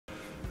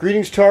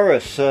Greetings,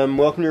 Taurus. Welcome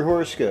to your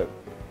horoscope.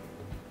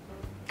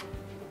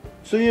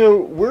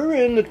 So, we're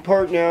in the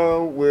part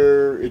now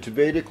where it's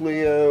Vedic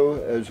Leo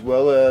as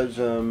well as,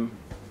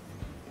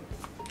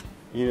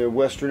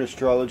 Western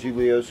astrology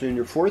Leo. So in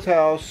your fourth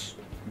house,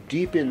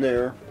 deep in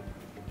there,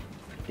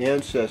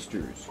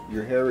 ancestors,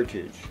 your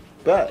heritage.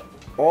 But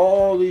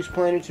all these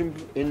planets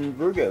in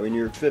Virgo in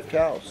your fifth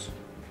house.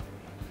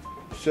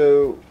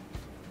 So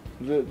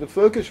the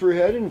focus we're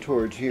heading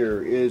towards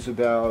here is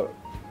about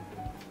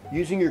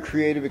using your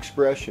creative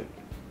expression,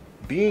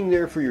 being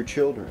there for your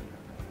children,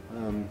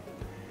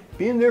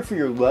 being there for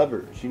your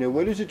lovers.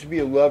 What is it to be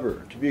a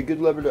lover? To be a good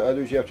lover to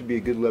others, you have to be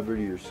a good lover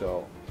to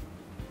yourself.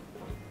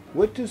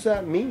 What does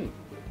that mean?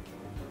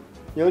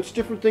 It's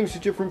different things to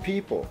different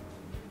people.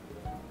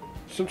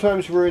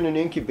 Sometimes we're in an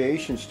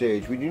incubation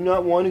stage. We do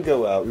not want to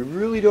go out. We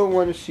really don't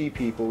want to see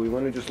people. We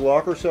want to just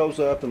lock ourselves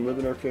up and live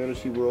in our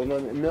fantasy world,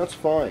 and that's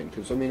fine.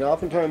 Because,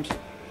 oftentimes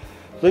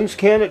things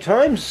can at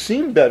times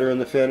seem better in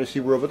the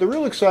fantasy world, but the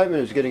real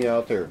excitement is getting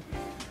out there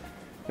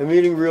and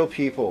meeting real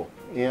people.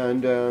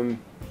 And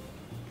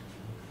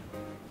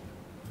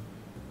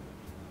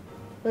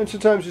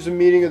sometimes it's a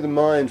meeting of the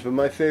minds, but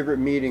my favorite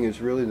meeting is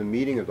really the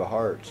meeting of the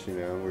hearts,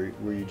 where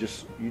you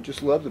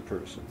just love the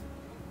person.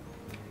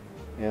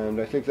 And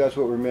I think that's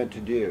what we're meant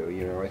to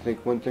do. I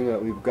think one thing that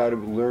we've got to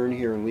learn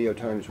here in Leo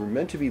time is we're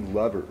meant to be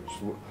lovers.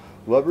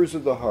 Lovers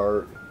of the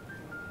heart.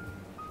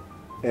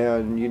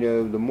 And,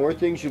 the more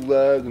things you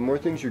love, the more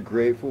things you're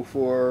grateful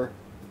for,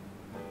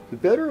 the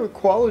better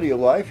quality of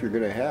life you're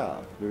going to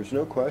have. There's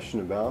no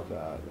question about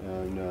that.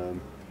 And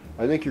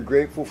I think you're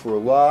grateful for a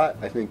lot.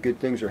 I think good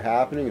things are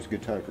happening. It's a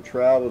good time for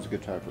travel. It's a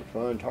good time for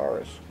fun.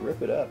 Taurus,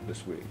 rip it up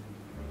this week.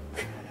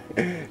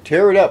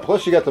 Tear it up.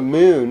 Plus you got the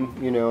moon,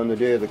 on the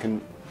day of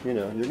the, you're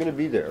going to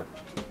be there.